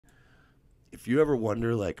if you ever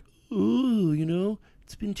wonder, like, ooh, you know,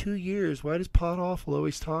 it's been 2 years. Why does Podawful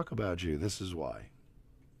always talk about you? This is why.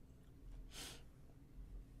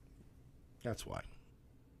 That's why.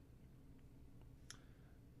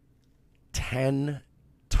 10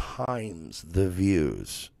 times the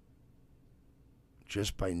views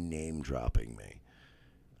just by name dropping me.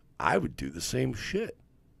 I would do the same shit.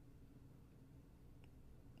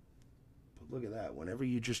 But look at that. Whenever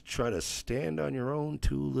you just try to stand on your own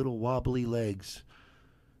two little wobbly legs,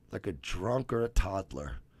 like a drunk or a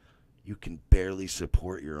toddler, you can barely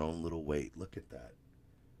support your own little weight. Look at that.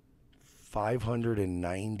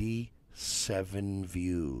 597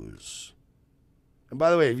 views. And by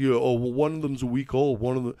the way, if you well, one of them's a week old,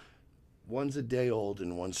 one's a day old,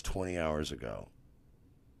 and one's 20 hours ago.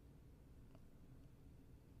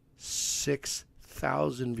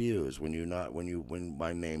 6,000 views when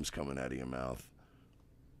my name's coming out of your mouth.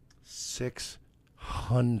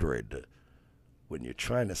 600 when you're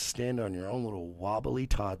trying to stand on your own little wobbly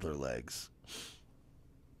toddler legs.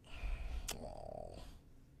 Oh.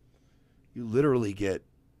 You literally get,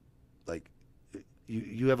 like,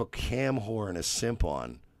 you have a cam whore and a simp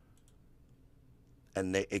on,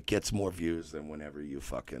 and it gets more views than whenever you.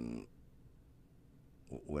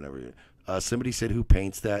 Somebody said, who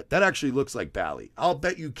paints that? That actually looks like Bally. I'll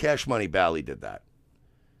bet you cash money Bally did that.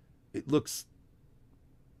 It looks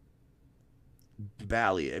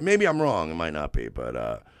Bally. Maybe I'm wrong. It might not be,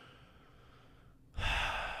 but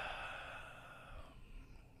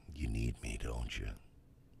you need me, don't you?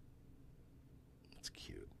 It's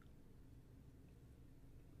cute.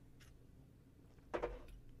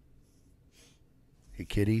 Hey,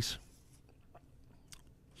 kiddies.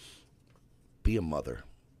 Be a mother.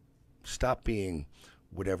 Stop being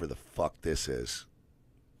whatever the fuck this is.